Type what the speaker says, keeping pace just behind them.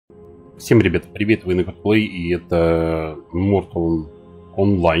Всем, ребят, привет, вы на Yakut, и это Mortal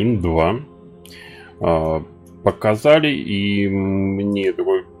Online 2. Показали, и мне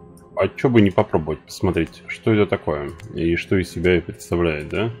такой, а чё бы не попробовать посмотреть, что это такое, и что из себя и представляет,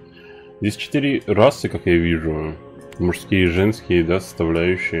 да? Здесь 4 расы, как я вижу, мужские и женские, да,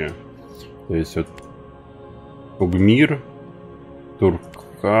 составляющие. То есть вот Угмир,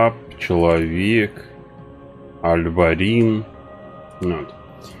 Туркап, Человек, Альварин, вот.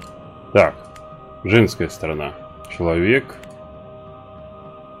 Так, женская сторона. Человек,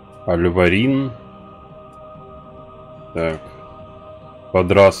 Альварин. Так,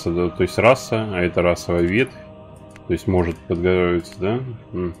 подраса, да, то есть раса, а это расовая ветвь. То есть может подготовиться, да?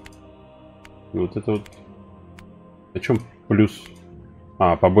 Вот это вот. О чем плюс?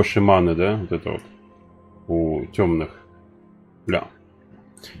 А, побольше маны, да? Вот это вот. У темных. Бля.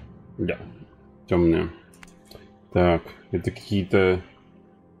 Темные. Так, это какие-то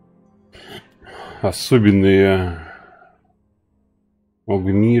особенные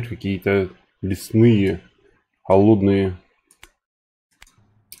огнир, какие-то лесные, холодные.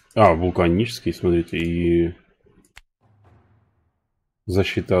 А, вулканические, смотрите, и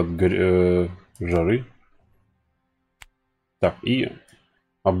защита от жары. Так, и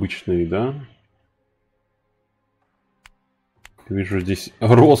обычные, да. Вижу, здесь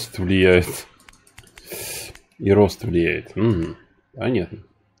рост влияет. И рост влияет. Понятно.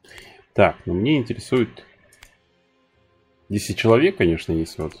 Так, ну мне интересует... Здесь и человек, конечно,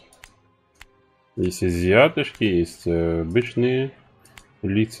 есть вот. Есть азиатышки, есть обычные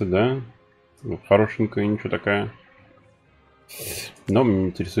лица, да. Ну, хорошенькая, ничего такая. Но меня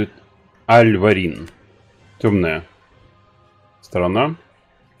интересует Альварин. Темная сторона.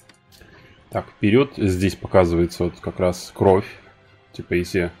 Так, вперед. Здесь показывается вот как раз кровь. Типа,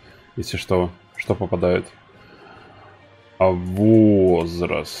 если что попадает. А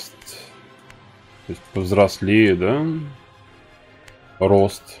возраст. То есть повзрослее, да?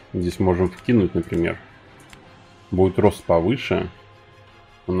 Рост. Здесь можем вкинуть, например. Будет рост повыше.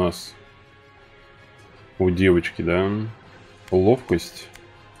 У нас у девочки, да? Ловкость.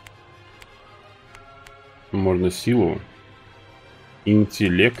 Можно силу.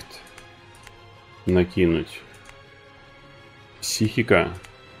 Интеллект накинуть. Психика.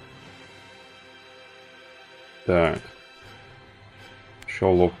 Так. Еще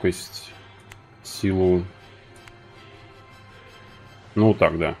ловкость. Силу. Ну,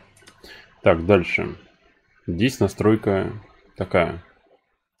 так, да. Так, дальше. Здесь настройка такая.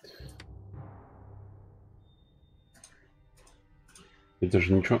 Это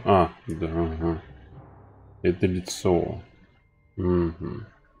же ничего... А, да, ага. Это лицо. Угу.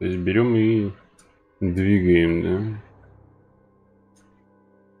 То есть берем и двигаем, да?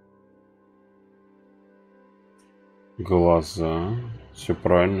 Глаза. Все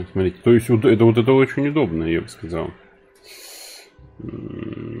правильно. Смотрите, то есть вот это очень удобно, я бы сказал.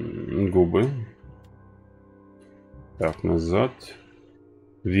 Губы. Так, назад.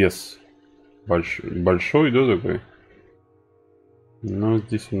 Вес. Большой, да, такой? Но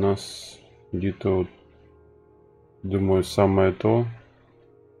здесь у нас где-то, вот, думаю, самое то.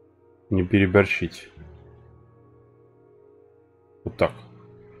 Не переборщить. Вот так.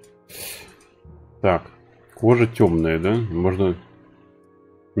 Так. Кожа темная, да? Можно...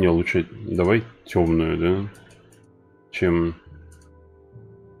 Не, лучше давай темную, да? Чем...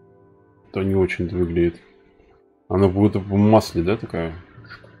 То не очень выглядит. Она будет в масле, да, такая?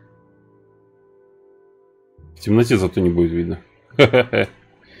 В темноте зато не будет видно.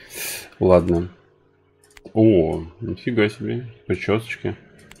 Ладно. О, нифига себе. Причесочки.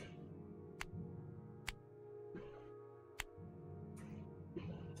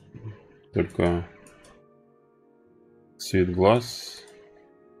 Только цвет глаз.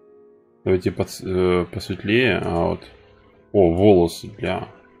 Давайте посветлее. А вот... О, волосы, бля.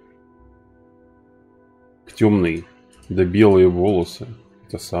 Темный. Да белые волосы.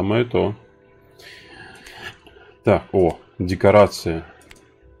 Это самое то. Так, о, декорация.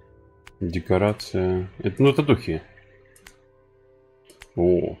 Декорация. Это, ну, татухи.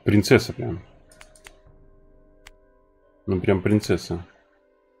 О, принцесса прям. Ну, прям принцесса.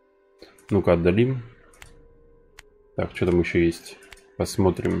 Ну-ка, отдалим. Так, что там еще есть?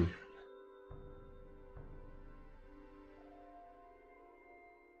 Посмотрим.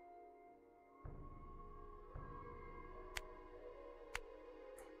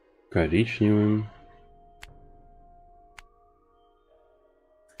 Коричневым.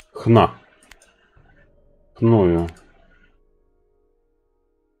 Хна. Хною.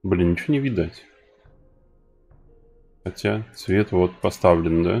 Блин, ничего не видать. Хотя цвет вот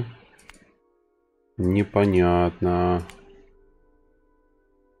поставлен, да? Непонятно.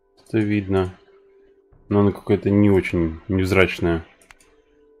 место видно. Но оно какое-то не очень невзрачное.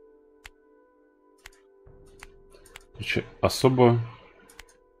 Короче, особо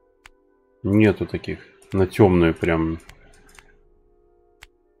нету таких. На темную прям.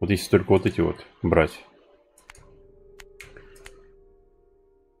 Вот если только вот эти вот брать.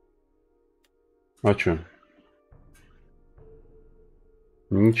 А чё?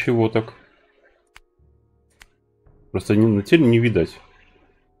 Ничего так. Просто на теле не видать.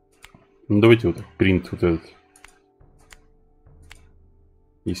 Ну давайте вот так, принт вот этот.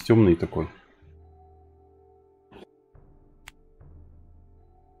 Есть темный такой.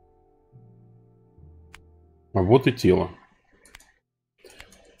 А вот и тело.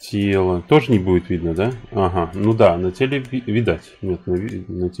 Тело. Тоже не будет видно, да? Ага. Ну да, на теле видать. Нет,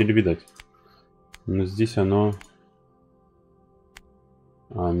 на теле видать. Но здесь оно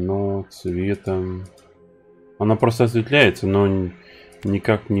цветом. Она просто осветляется, но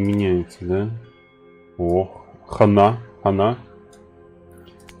никак не меняется, да? Ох, хана.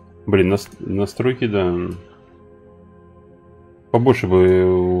 Блин, настройки, да. Побольше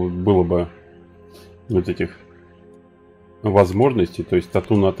бы было бы вот этих возможностей. То есть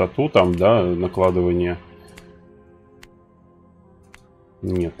тату на тату там, да, накладывание.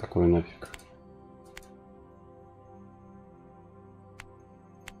 Нет, такое нафиг.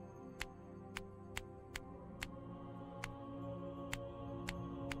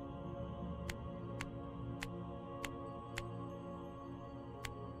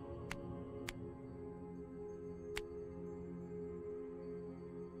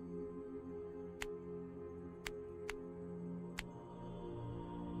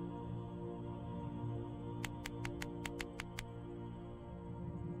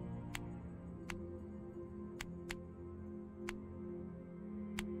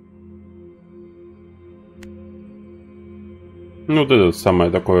 Ну, вот это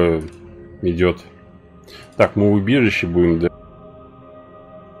самое такое идет. Так, мы в убежище будем, да?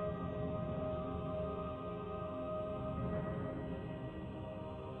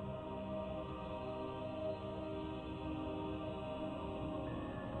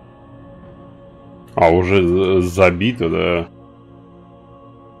 А, уже забито, да?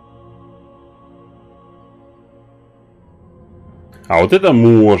 А вот это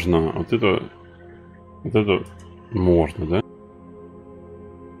можно. Вот это можно, да?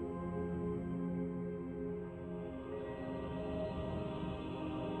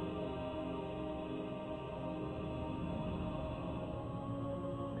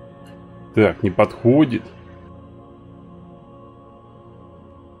 Так, не подходит.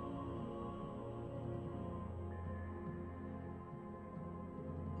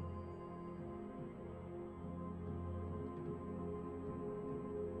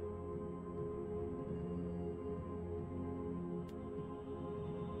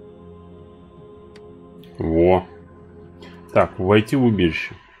 Во. Так, войти в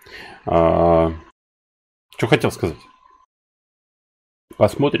убежище. Что хотел сказать?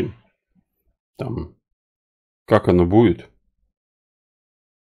 Посмотрим. Там, как оно будет.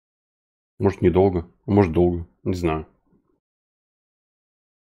 Может, недолго, а может, долго. Не знаю.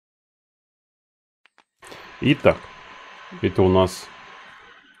 Итак, это у нас,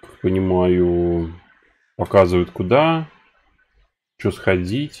 как понимаю, показывают куда, что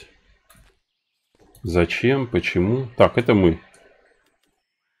сходить, зачем, почему. Так, это мы.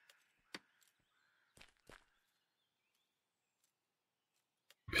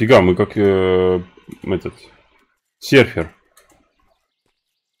 Фига, мы как этот серфер.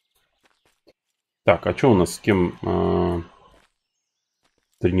 Так, а что у нас с кем?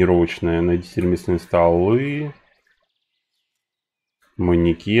 Тренировочная. Найдите ремесленные столы.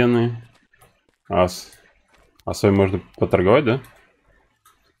 Манекены. А с вами можно поторговать, да?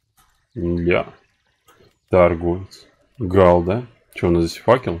 Да. Торговец. Гал, да? Что у нас здесь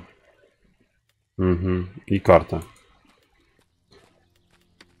факел? Угу. И карта.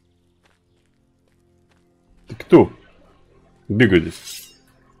 Ты кто? Бегай здесь.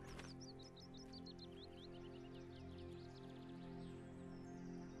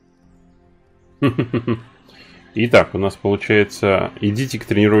 Итак, у нас получается... Идите к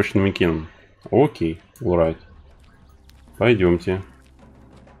тренировочным манекенам. Окей, alright. Пойдемте.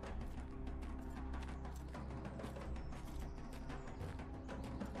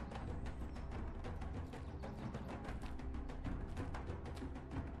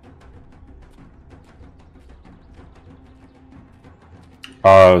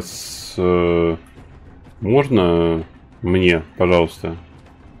 Можно мне, пожалуйста?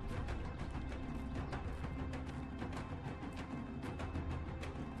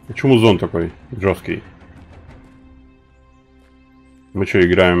 Почему зон такой жесткий? Мы что,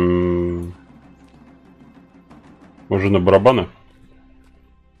 играем уже на барабанах?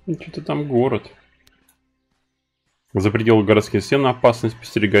 Что-то там город. За пределы городских стен опасность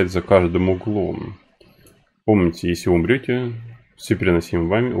подстерегает за каждым углом. Помните, если умрете, все переносимое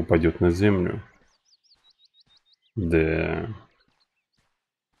вами упадет на землю. Да.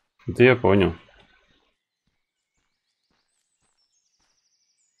 Это я понял.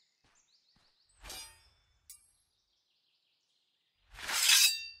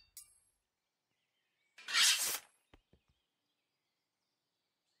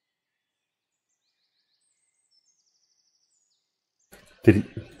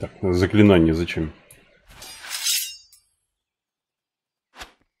 Так, заклинание зачем?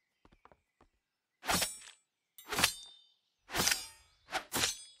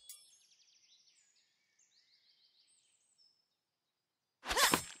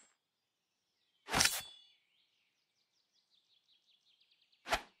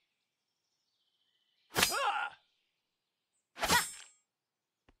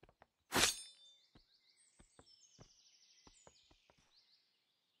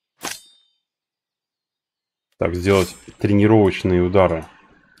 Так, сделать тренировочные удары.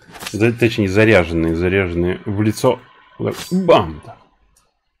 Точнее, заряженные в лицо. Бам!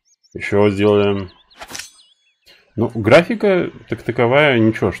 Еще сделаем. Ну, графика так таковая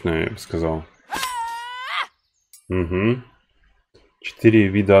ничешная, я бы сказал. Угу. 4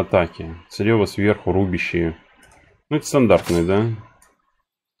 вида атаки. Слева, сверху, рубящие. Ну, это стандартные, да?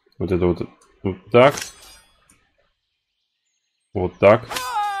 Вот это вот. Вот так. Вот так.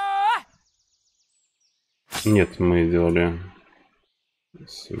 Нет, мы делали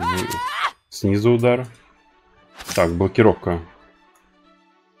снизу удар. Так, блокировка.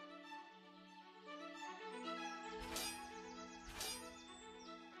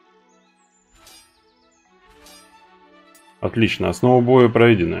 Отлично, основа боя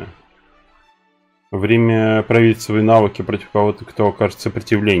пройденная. Время проверить свои навыки против кого-то, кто окажет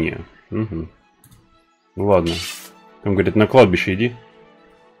сопротивление. Угу. Ну ладно. Там говорит, на кладбище иди.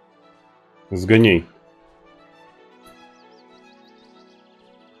 Сгоняй.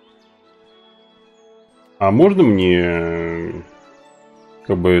 А можно мне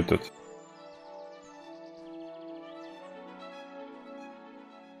как бы этот...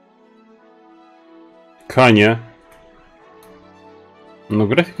 Каня. Но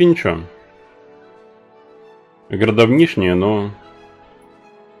графика ничего. Игра давнишняя, но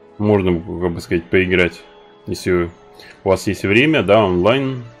можно, как бы сказать, поиграть. Если у вас есть время, да,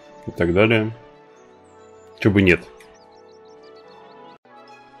 онлайн и так далее. Чего бы нет.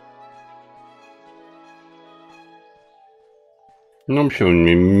 Ну, вообще, он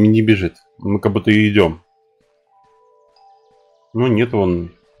не бежит. Мы как будто и идем. Ну, нет,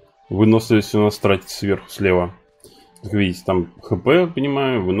 вон выносливость у нас тратится сверху слева. Как видите, там ХП,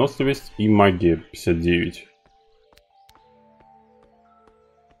 понимаю, выносливость и магия 59.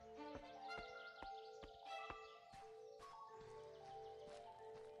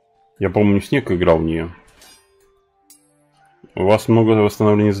 Я, по-моему, в снег играл в нее. У вас много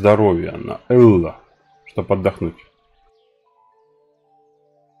восстановления здоровья на Элла, чтобы отдохнуть.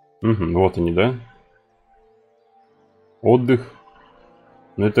 Угу, вот они, да? Отдых.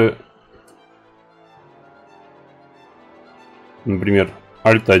 Ну, это... Например,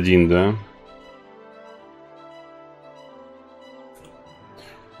 Alt 1, да?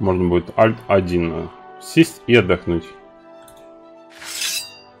 Можно будет Alt 1 сесть и отдохнуть.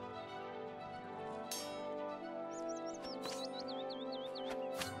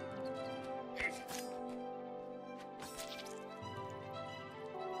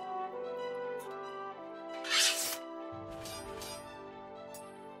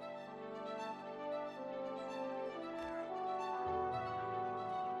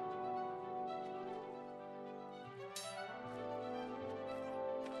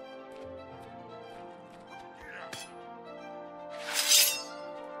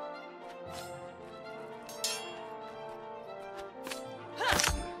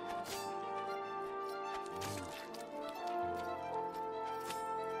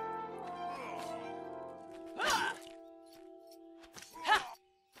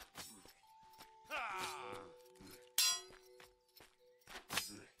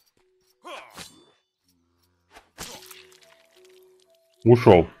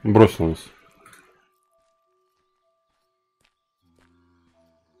 Ушел, бросил нас.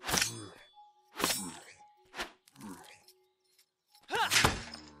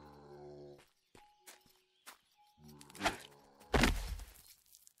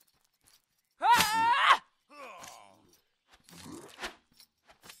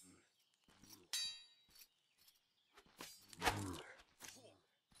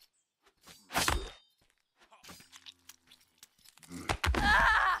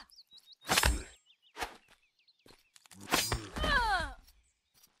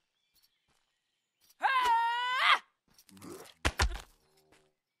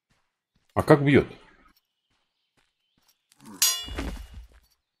 А как бьет?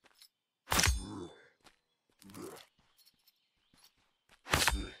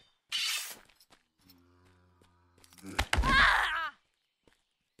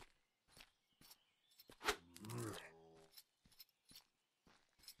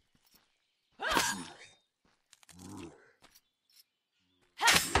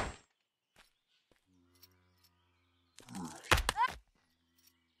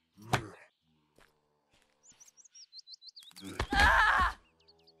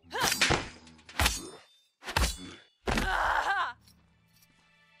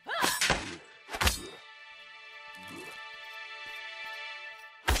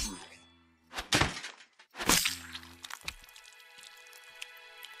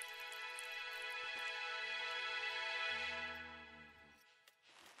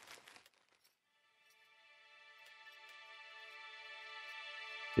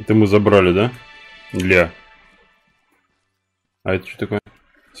 Это мы забрали, да? Для. А это что такое?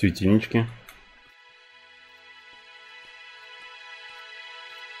 Светильнички.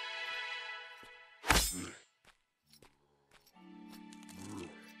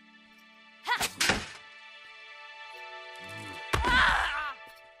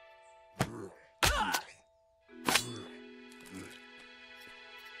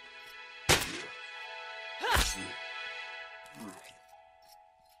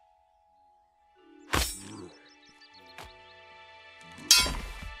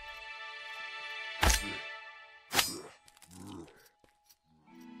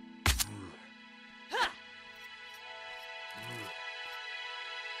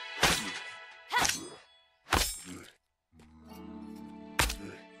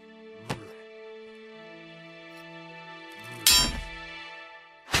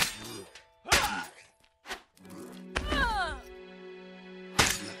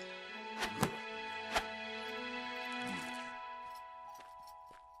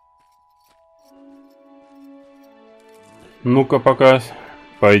 Ну-ка, пока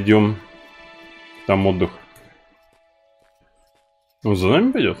пойдем. Там отдых. Он за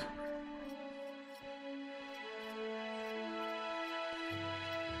нами пойдет?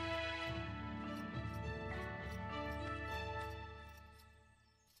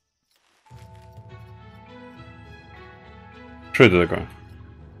 Что это такое?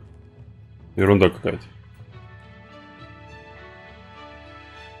 Ерунда какая-то.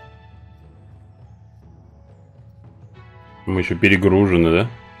 Мы еще перегружены, да?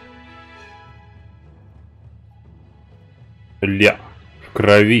 Ля. В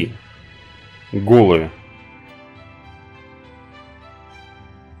крови. Голые.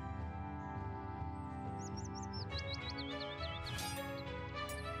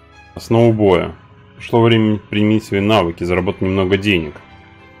 Основа боя. Пришло время применить свои навыки, заработать немного денег.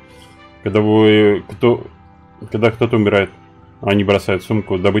 Когда кто-то умирает, они бросают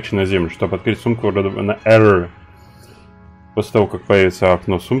сумку добычи на землю, чтобы открыть сумку на Error. После того, как появится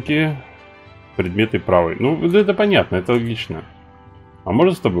окно сумки, предметы правой. Ну, это понятно, это логично. А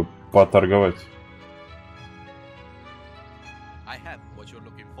можно с тобой поторговать?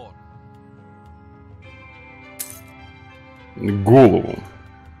 Голову.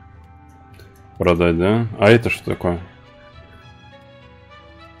 Продать, да? А это что такое?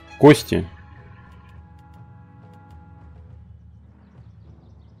 Кости.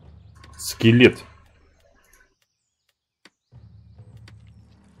 Скелет.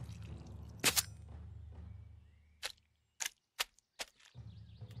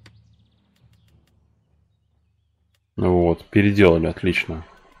 Вот, переделали, отлично.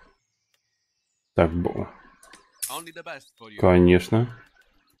 Так, конечно.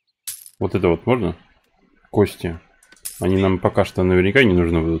 Вот это вот можно? Кости. Они нам пока что наверняка не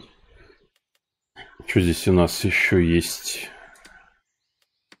нужны будут. Что здесь у нас еще есть?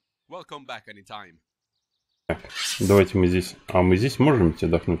 Так, давайте мы здесь... А мы здесь можем идти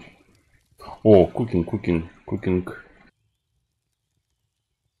отдохнуть? О, кукинг.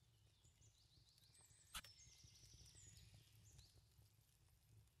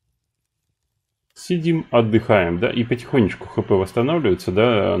 Сидим, отдыхаем, да, и потихонечку ХП восстанавливается,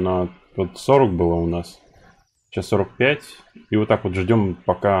 да, на вот 40 было у нас, сейчас 45, и вот так вот ждем,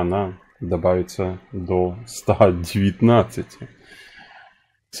 пока она добавится до 119.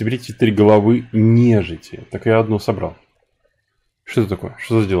 Соберите 3 головы нежити. Так я одну собрал. Что это такое?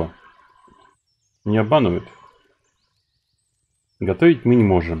 Что за дела? Не обманывают? Готовить мы не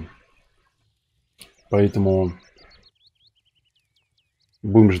можем. Поэтому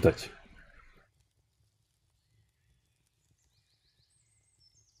будем ждать.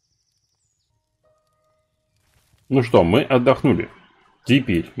 Ну что, мы отдохнули.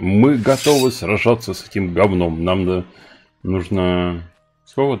 Теперь мы готовы сражаться с этим говном. Нам нужно...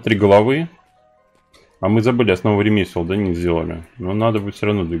 Сколько? 3 головы? А мы забыли основу ремесел, да, не сделали. Но надо будет все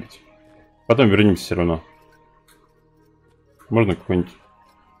равно двигать. Потом вернемся все равно. Можно какой-нибудь...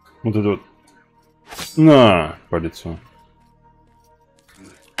 Вот это вот... На! По лицу.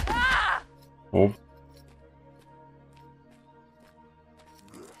 Оп.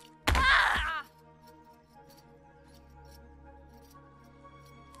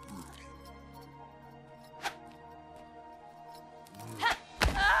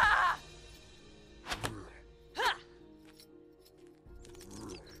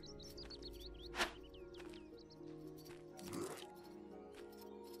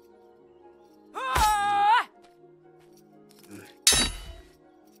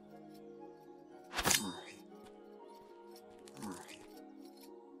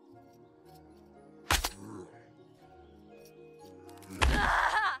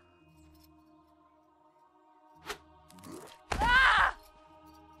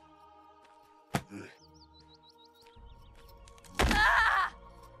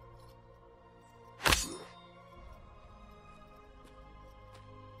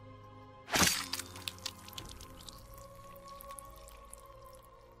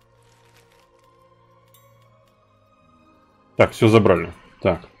 Так, все забрали.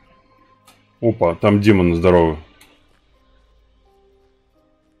 Так. Опа, там демоны здоровые.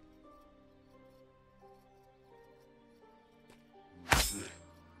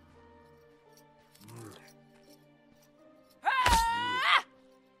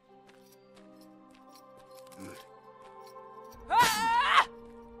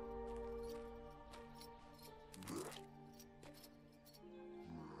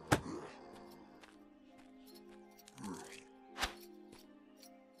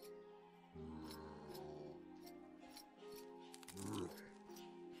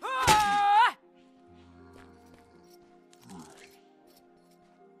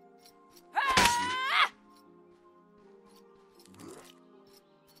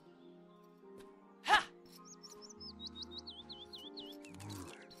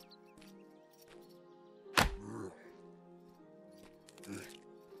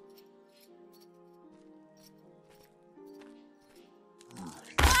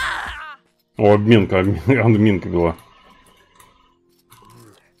 О, админка была.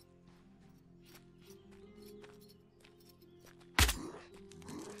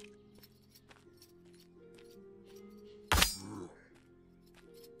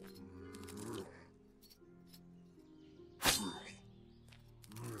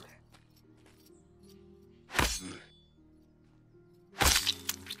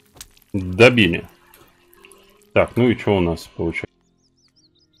 Добили. Так, ну и что у нас получается?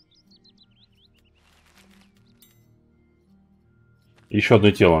 Еще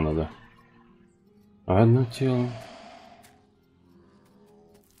одно тело надо. Одно тело.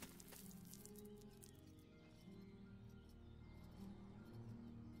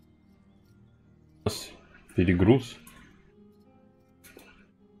 Перегруз.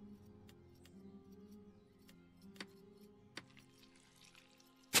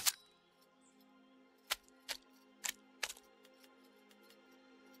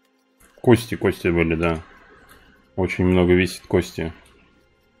 Кости были, да. Очень много весит кости.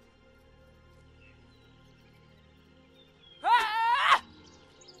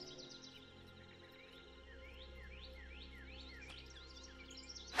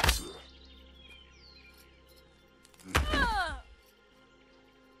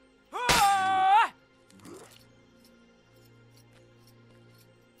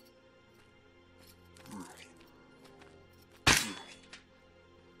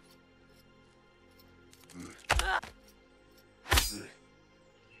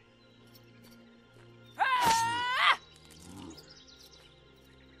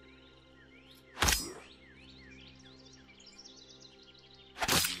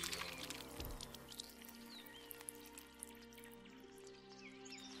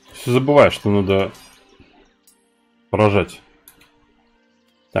 Все забываю, что надо поражать.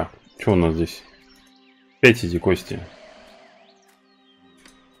 Так, что у нас здесь? 5 эти кости.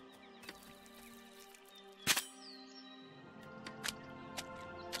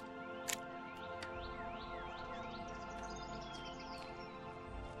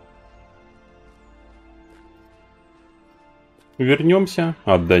 Вернемся,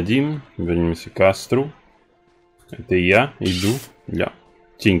 отдадим, вернемся к Астру. Это я иду. Ля,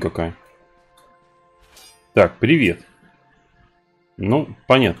 тень какая. Так, привет. Ну,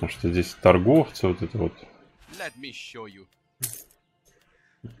 понятно, что здесь торговцы, вот это вот.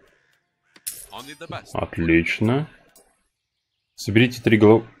 Отлично. Соберите 3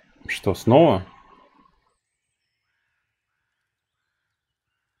 головы. Что, снова?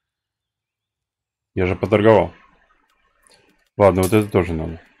 Я же поторговал. Ладно, вот это тоже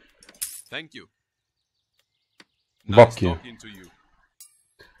надо. Бабки.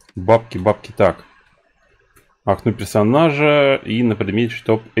 Бабки, бабки, так. Окно персонажа и на предмете,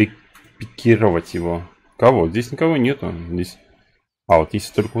 чтобы экипировать его. Кого? Здесь никого нету. Здесь... А, вот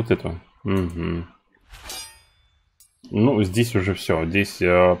есть только вот это. Угу. Ну, здесь уже все. Здесь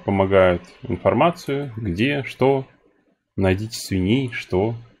помогает информацию, где, что. Найдите свиней,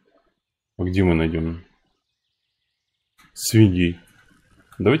 что. Где мы найдем свиней?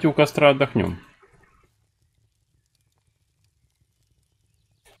 Давайте у костра отдохнем.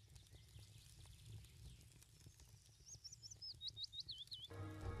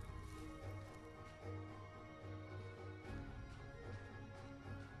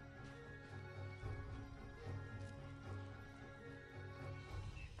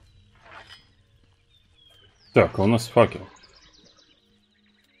 Так, а у нас факел.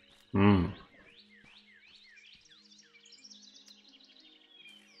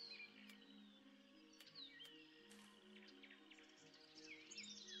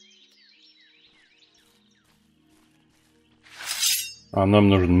 А нам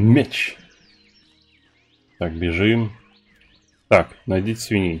нужен меч. Так, бежим. Так, найдите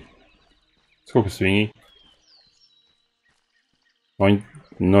свиней. Сколько свиней? Но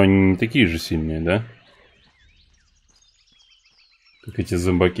они не такие же сильные, да? Как эти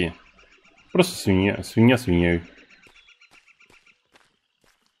зомбаки. Просто свинья, свинья свиньей.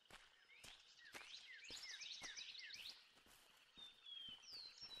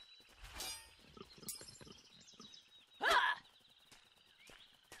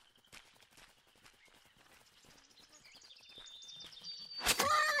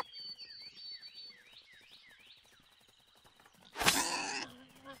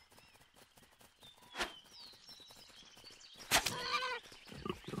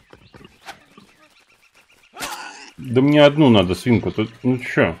 Да мне одну надо свинку. Тут, ну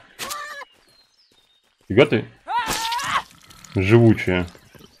чё? Фига ты живучая.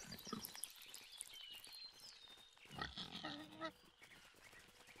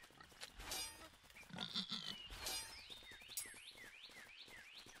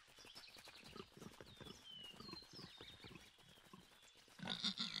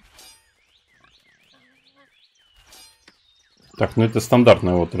 Так, ну это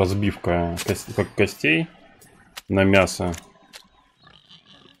стандартная вот разбивка как костей на мясо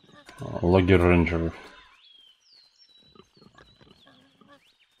лагерь рейнджеров.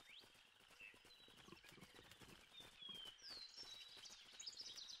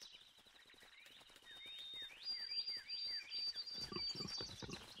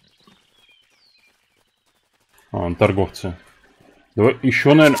 Торговцы. Давай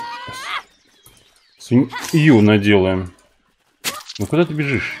еще, наверное, свинью наделаем. Ну куда ты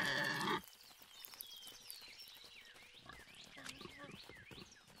бежишь?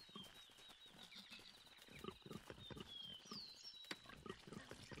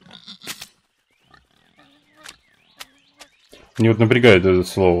 Мне вот напрягает это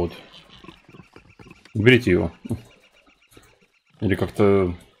слово вот. Уберите его. Или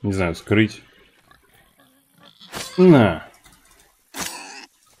как-то, не знаю, скрыть. На.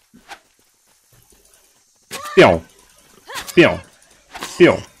 Пел. Пел.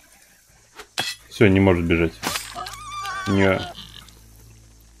 Пел. Все, не может бежать. Не.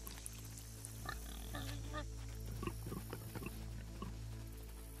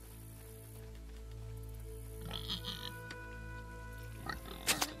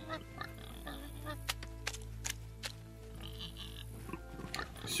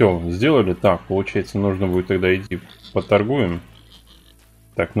 Все, сделали. Так, получается, нужно будет тогда идти поторгуем.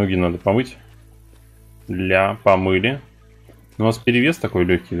 Так, ноги надо помыть. Помыли. У нас перевес такой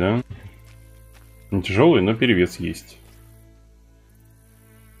легкий, да? Не тяжелый, но перевес есть.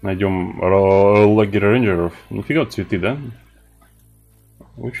 Найдем лагерь рейнджеров. Нифига цветы, да?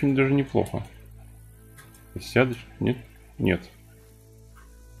 Очень даже неплохо. Сядешь? Нет? Нет.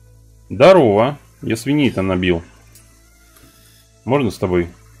 Здорово. Я свиней-то набил. Можно с тобой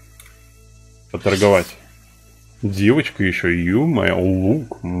поторговать? Девочка еще, ё-моё,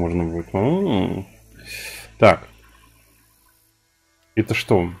 лук можно будет. Так. Это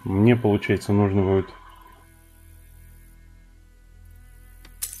что? Мне, получается, нужно будет...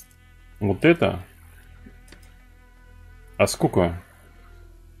 Вот это? А сколько?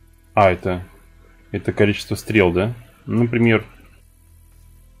 А, это количество стрел, да? Например...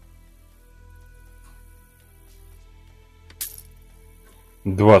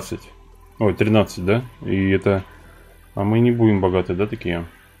 20. Ой, 13, да? И это А мы не будем богаты, да, такие?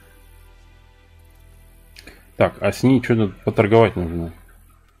 Так, а с ней что-то поторговать нужно.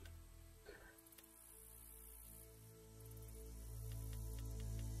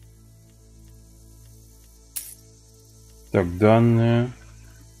 Так, данные.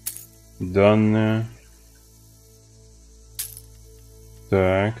 Данные.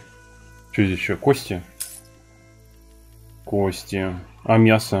 Так. Что здесь еще? Кости? Кости. А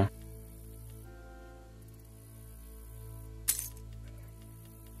мясо?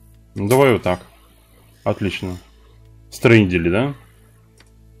 Ну, давай вот так. Отлично. Стрендили, да?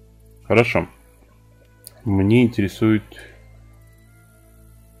 Хорошо. Мне интересует...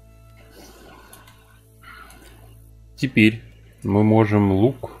 Теперь мы можем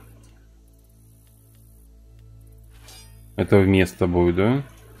лук. Это вместо будет, да?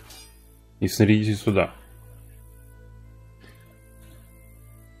 И снарядите сюда.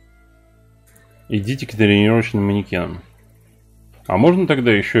 Идите к тренировочным манекенам. А можно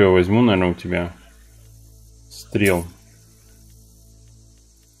тогда еще я возьму, наверное, у тебя стрел?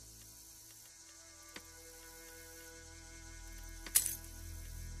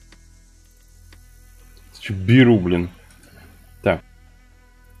 Беру, блин. Так.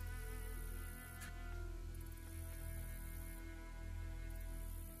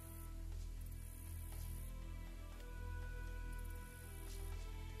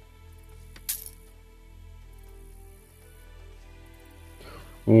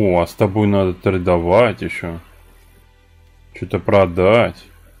 О, а с тобой надо трейдовать еще. Что-то продать.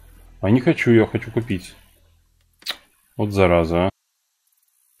 А не хочу, я хочу купить. Вот зараза, а.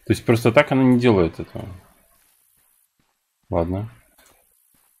 То есть просто так она не делает этого. Ладно.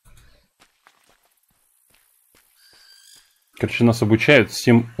 Короче, нас обучают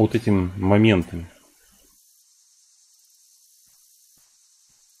всем вот этим моментам.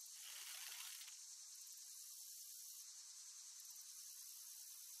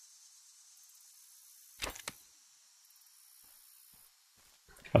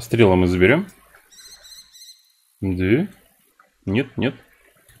 А стрелы мы заберем? Да? Нет, нет.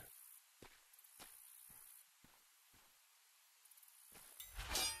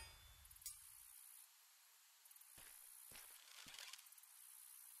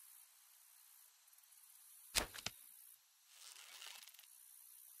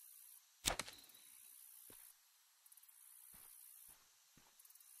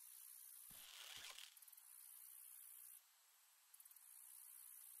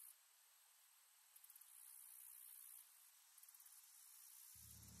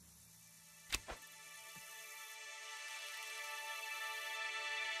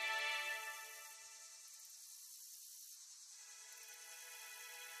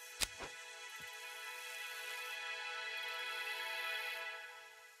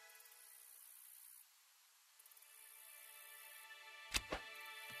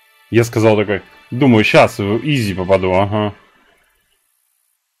 Я сказал такой, думаю, сейчас в изи попаду, ага.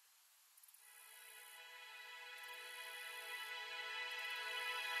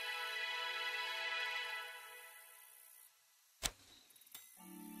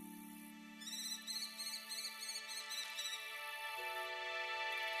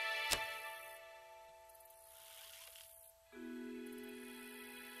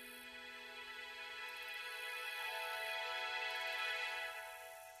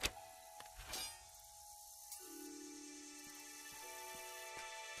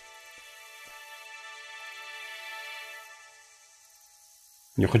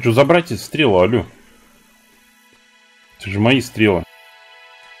 Я хочу забрать эти стрелы, алло. Это же мои стрелы.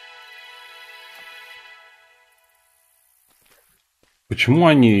 Почему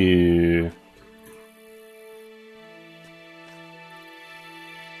они...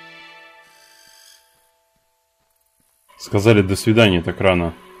 Сказали до свидания так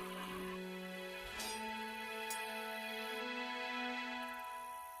рано?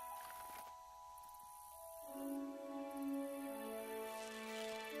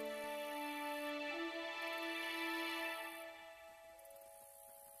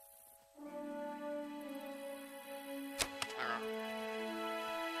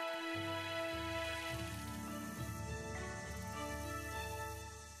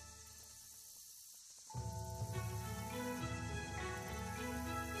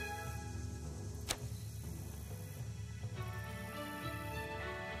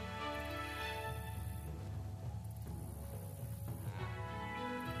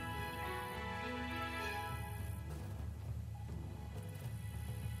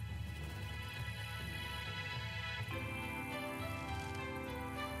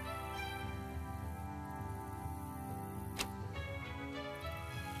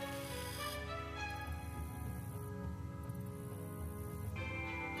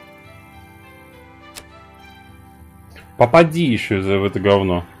 Попади еще в это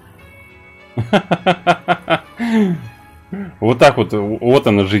говно. Вот так вот. Вот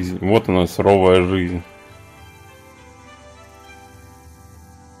она жизнь. Вот она суровая жизнь.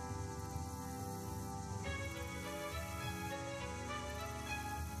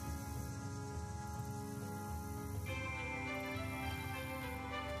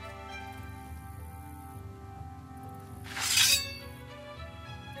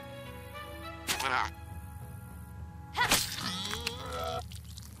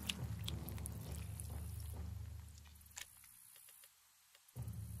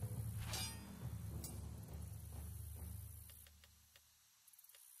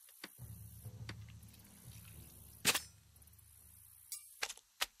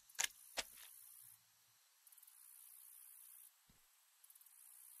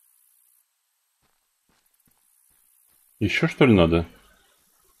 Еще что ли надо?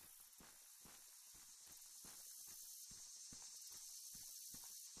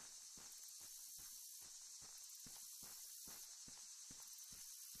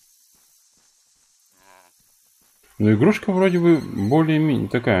 Ну, игрушка вроде бы более-менее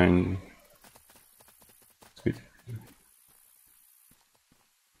такая. Сказать.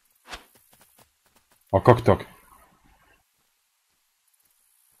 А как так?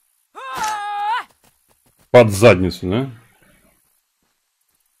 Под задницу, да?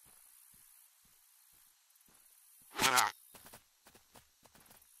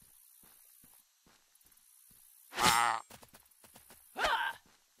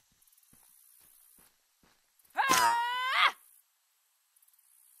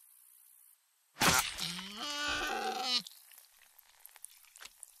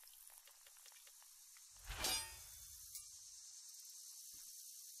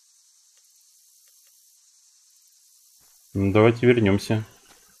 Ну, давайте вернемся.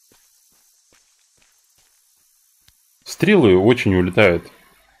 Стрелы очень улетают.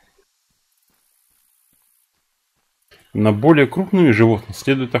 На более крупные животных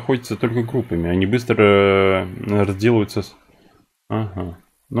следует охотиться только группами. Они быстро разделываются. Ага.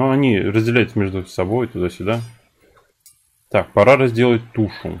 Но они разделяются между собой туда-сюда. Так, пора разделать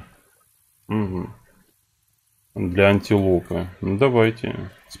тушу. Угу. Для антилопы. Ну,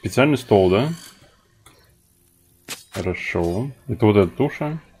 давайте. Специальный стол, да? Хорошо. Это вот эта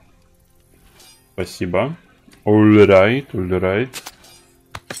туша. Спасибо. Alright.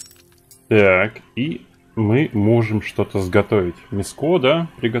 Так, и мы можем что-то сготовить. Мяско, да,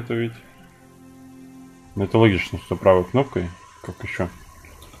 приготовить. Ну, это логично, что правой кнопкой. Как еще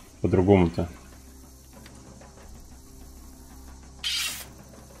по-другому-то?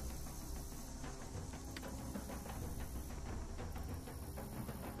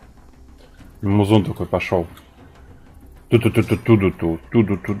 Музон такой пошел. Туду-туду-туду-ту.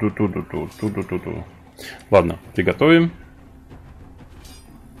 Ладно, приготовим.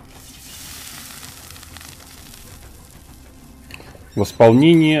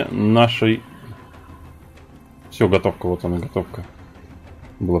 Восполнение нашей... Все, готовка, вот она, готовка.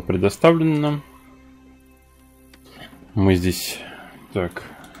 Была предоставлена нам. Мы здесь... Так.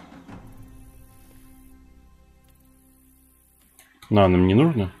 Нам не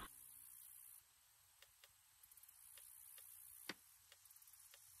нужно.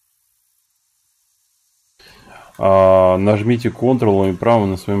 Нажмите Ctrl и право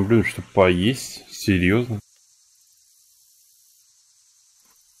на своем блюде, чтобы поесть. Серьезно?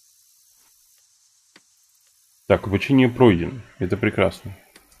 Так, обучение пройдено. Это прекрасно.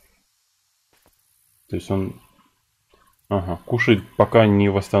 То есть он... Ага, кушает, пока не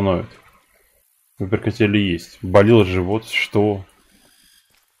восстановит. Вы прекратили есть. Болел живот. Что?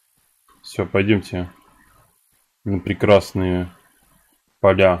 Все, пойдемте на прекрасные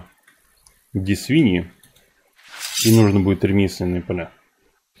поля, где свиньи. И нужно будет ремесленные поля.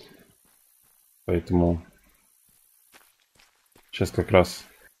 Поэтому сейчас как раз...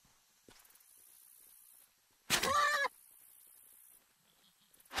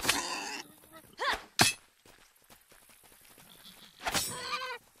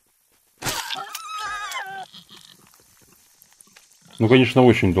 Ну, конечно,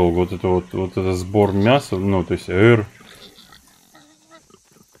 очень долго. Вот это сбор мяса, ну, то есть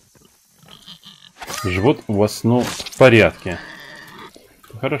Живот у вас, ну, в порядке.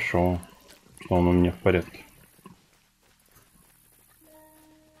 Хорошо, что он у меня в порядке.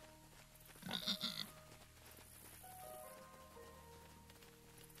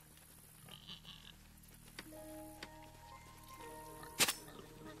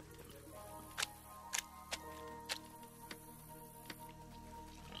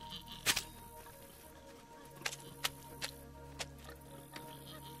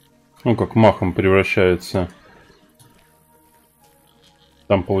 Ну, как махом превращается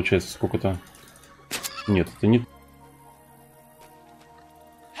Там получается сколько-то... Нет, это не...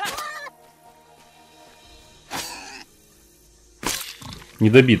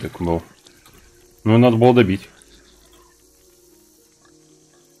 Недобиток был. Ну, надо было добить.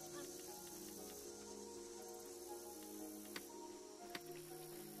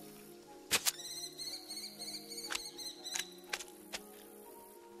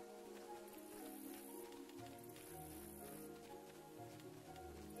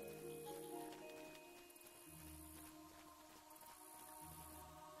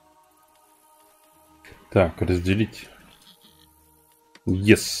 Так, разделить.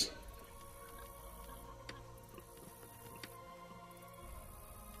 Yes.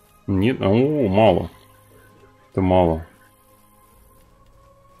 Нет, о, мало. Это мало.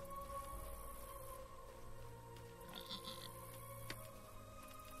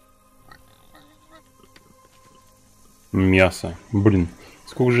 Мясо. Блин,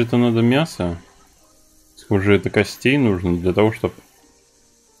 сколько же это надо мяса? Сколько же это костей нужно для того, чтобы...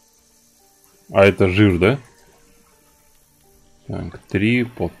 А это жир, да? Так, 3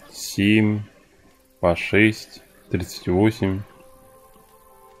 по 7 по 6, 38.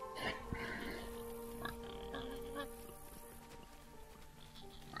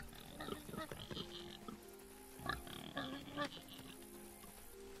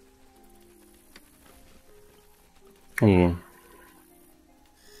 О.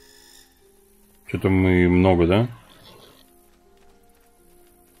 Что-то мы много, да?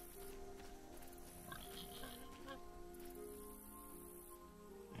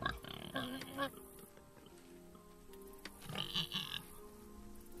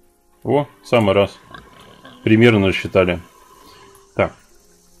 О, самый раз. Примерно рассчитали. Так.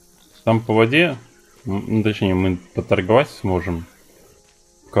 Там по воде, ну, точнее, мы поторговать сможем.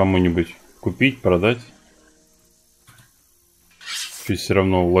 Кому-нибудь купить, продать. Чуть все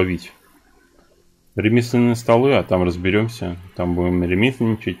равно ловить. Ремесленные столы, а там разберемся. Там будем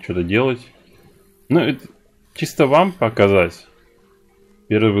ремесленничать, что-то делать. Ну, это чисто вам показать.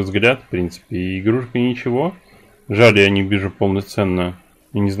 Первый взгляд, в принципе. И игрушка ничего. Жаль, я не вижу полноценно.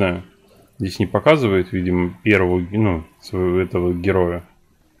 Я не знаю. Здесь не показывает, видимо, первого, ну, своего этого героя.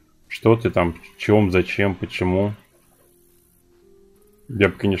 Что ты там, в чем, зачем, почему. Я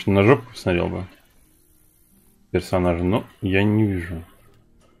бы, конечно, на жопу посмотрел бы персонажа, но я не вижу.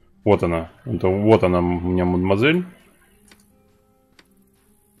 Вот она. Это, вот она у меня мадемуазель.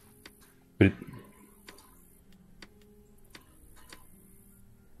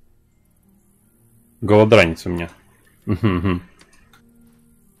 Голодранец у меня.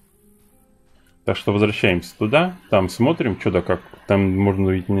 Так что возвращаемся туда. Там смотрим, что да как. Там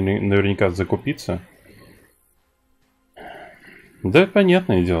можно ведь наверняка закупиться. Да,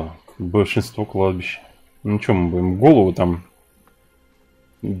 понятное дело. Большинство кладбищ. Ну что, мы будем голову там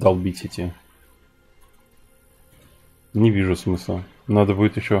долбить эти? Не вижу смысла. Надо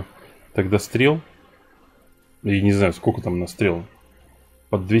будет еще тогда стрел. Я не знаю, сколько там на стрел.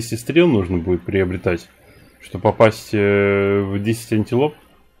 Под 200 стрел нужно будет приобретать, чтобы попасть в 10 антилоп.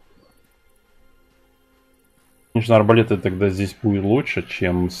 Конечно, арбалеты тогда здесь будет лучше,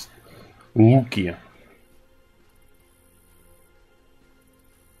 чем луки.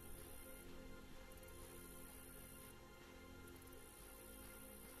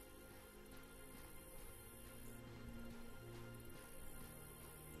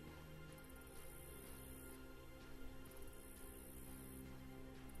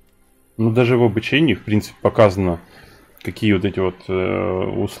 Ну, даже в обучении, в принципе, показано, какие вот эти вот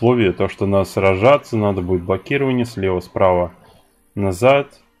условия. То, что надо сражаться, надо будет блокирование слева, справа,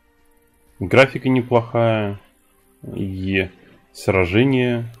 назад. Графика неплохая. И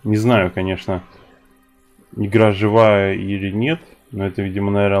сражение. Не знаю, конечно, игра живая или нет. Но это,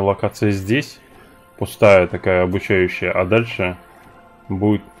 видимо, наверное, локация здесь. Пустая такая, обучающая. А дальше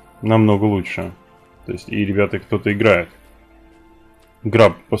будет намного лучше. То есть и ребята кто-то играет.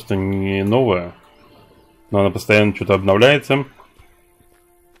 Игра просто не новая. Но она постоянно что-то обновляется.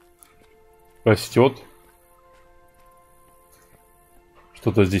 Растет.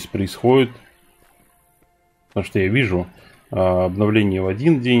 Что-то здесь происходит. Потому что я вижу обновление в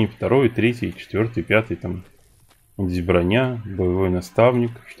один день, второй, третий, четвертый, пятый. Там здесь броня, боевой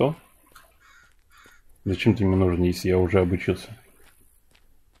наставник. Что? Зачем ты мне нужен, если я уже обучился?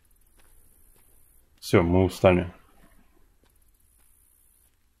 Все, мы устали.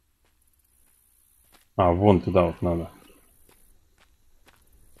 А, вон туда вот надо.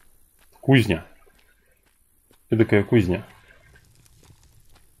 Кузня. Это такая кузня.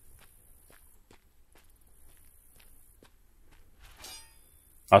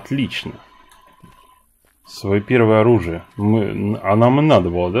 Отлично. Свое первое оружие. А нам и надо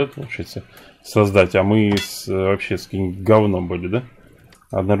было, да, получается, создать. А мы вообще с каким-нибудь говном были, да?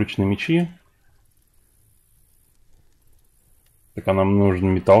 Одноручные мечи. Так, а нам нужен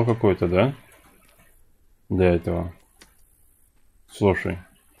металл какой-то, да? Для этого. Слушай,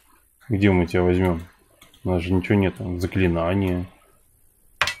 где мы тебя возьмем? У нас же ничего нет. Заклинания.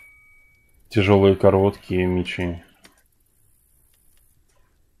 Тяжелые короткие мечи.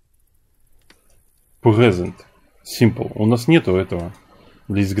 Present. Simple. У нас нету этого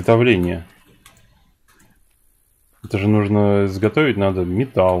для изготовления. Это же нужно изготовить, надо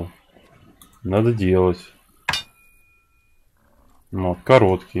металл. Надо делать. Вот,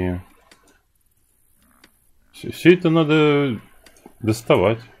 короткие. Все это надо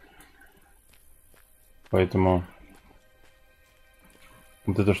доставать. Поэтому...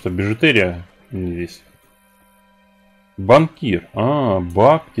 Вот это что, бижутерия здесь? Банкир. А,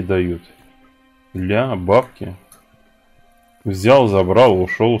 бабки дают. Ля, бабки. Взял, забрал,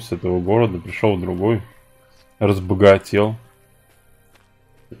 ушел с этого города, пришел в другой. Разбогател.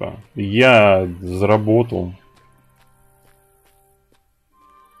 Я заработал.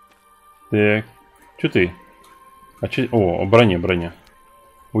 Так. Че ты? О, броня.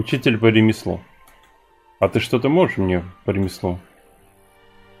 Учитель по ремеслу. А ты что-то можешь мне по ремеслу?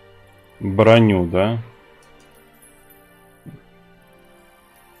 Броню, да?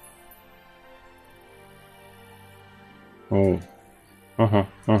 О.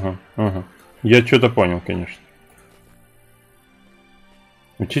 Ага. Я что-то понял, конечно.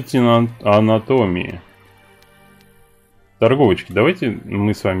 Учитель анатомии. Торговочки, давайте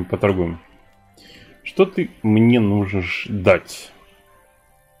мы с вами поторгуем. Что ты мне нужешь дать?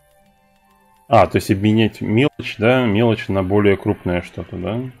 А, то есть обменять мелочь, да? Мелочь на более крупное что-то,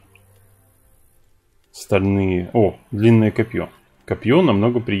 да? Стальные... О, длинное копье. Копье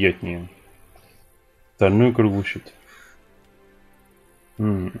намного приятнее. Стальной круглый щит.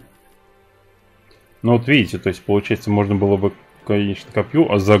 Ну вот видите, то есть получается можно было бы, конечно,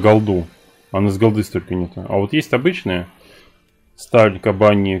 копье за голду. А с голды столько нет. А вот есть обычное. Сталь,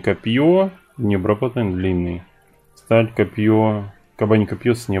 кабанье копье, необработанный, длинный. Сталь, копье, кабанье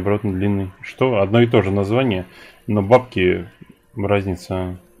копье с необработанной длинной. Что? Одно и то же название, но бабки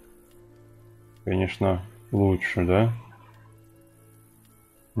разница, конечно, лучше, да?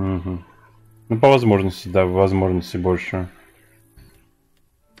 Угу. Ну, по возможности, да, возможности больше.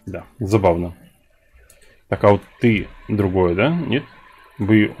 Да, забавно. Так, а вот ты другой, да? Нет?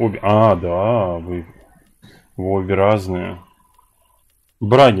 Вы обе... А, да, вы обе разные.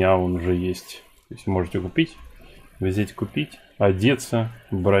 Броня вон уже есть. То есть можете купить, взять купить, одеться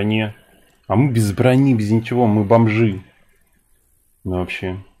в броне. А мы без брони, без ничего, мы бомжи. Ну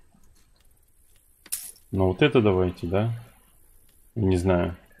вообще. Ну вот это давайте, да? Не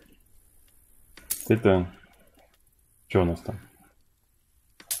знаю. Это... Что у нас там?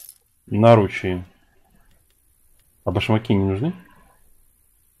 Наручи. А башмаки не нужны?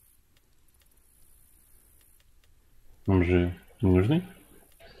 Нам же не нужны?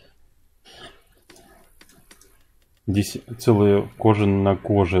 Здесь целая кожа на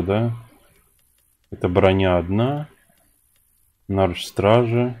коже, да? Это броня одна. Наруч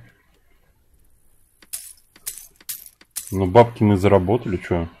стражи. Ну, бабки мы заработали,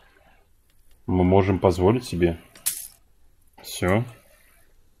 что? Мы можем позволить себе. Все.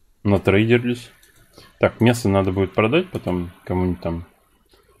 Натрейдерлись. Так, мясо надо будет продать потом кому-нибудь там.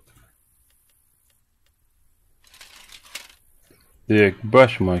 Так,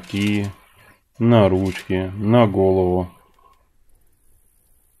 башмаки. На ручки, на голову.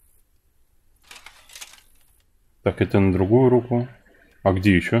 Так, это на другую руку. А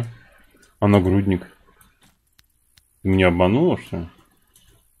где еще? А нагрудник? Ты меня обманула, что ли?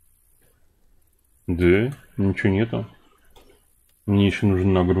 Да, ничего нету. Мне еще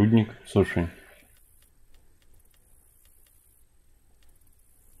нужен нагрудник. Слушай.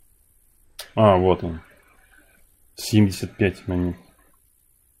 А, вот он. 75 монет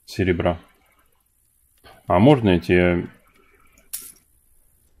серебра. А можно эти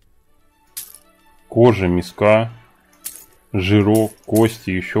кожа, миска, жирок, кости,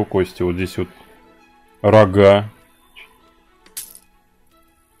 еще кости. Вот здесь вот рога.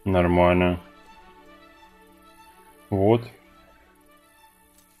 Нормально. Вот.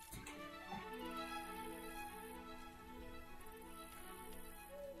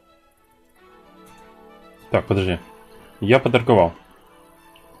 Так, подожди. Я поторговал.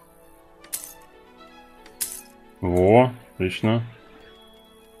 Во, отлично.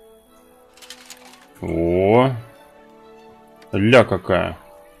 О, ля какая.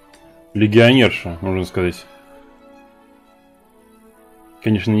 Легионерша, можно сказать.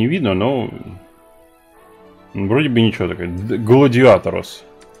 Конечно, не видно, но Вроде бы ничего такое. Гладиаторос.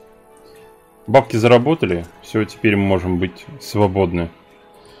 Бабки заработали. Все, теперь мы можем быть свободны.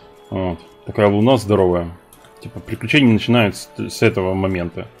 Вот. Такая луна здоровая. Типа приключения начинаются с этого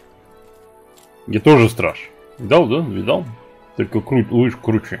момента. Я тоже страж. Видал, да? Видал? Только лучше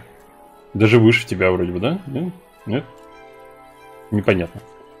круче. Даже выше тебя вроде бы, да? Нет? Нет? Непонятно.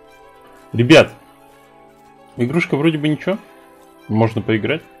 Ребят, игрушка вроде бы ничего. Можно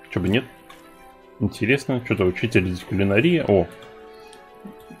поиграть. Чего бы нет. Интересно. Что-то учитель из кулинарии. О.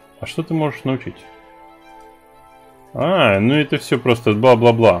 А что ты можешь научить? А, ну это все просто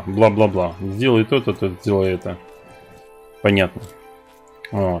бла-бла-бла. Бла-бла-бла. Сделай то-то, сделай это. Понятно.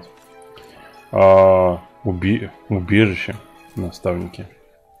 Вот. Убежище. Наставники.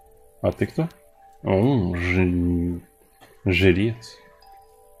 А ты кто? О, жрец.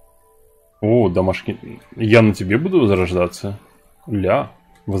 О, домашний. Я на тебе буду возрождаться? Ля.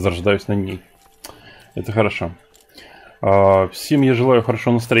 Возрождаюсь на ней. Это хорошо. Всем я желаю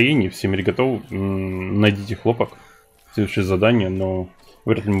хорошего настроения. Всем готов. Найдите хлопок. Следующее задание, но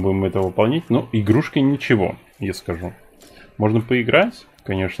вряд ли мы будем это выполнять. Но игрушка ничего, я скажу. Можно поиграть,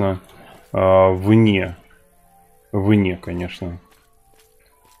 конечно, вне. Вне, конечно.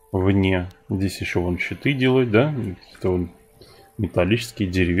 Вне. Здесь еще вон щиты делают, да? Какие-то вон металлические,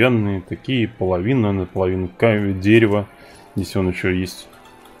 деревянные, такие, половина, наполовину дерева. Здесь вон еще есть.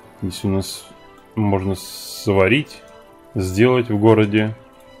 Здесь у нас можно сварить, сделать в городе.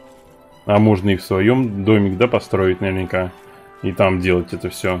 А можно и в своем домик, да, построить наверняка. И там делать это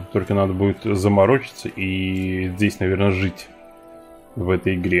все. Только надо будет заморочиться и здесь, наверное, жить в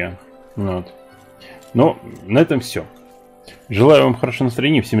этой игре. Вот. Но на этом все. Желаю вам хорошего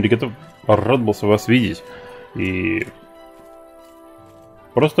настроения. Всем ребятам. Рад был вас видеть. И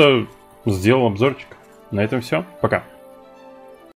просто сделал обзорчик. На этом все. Пока.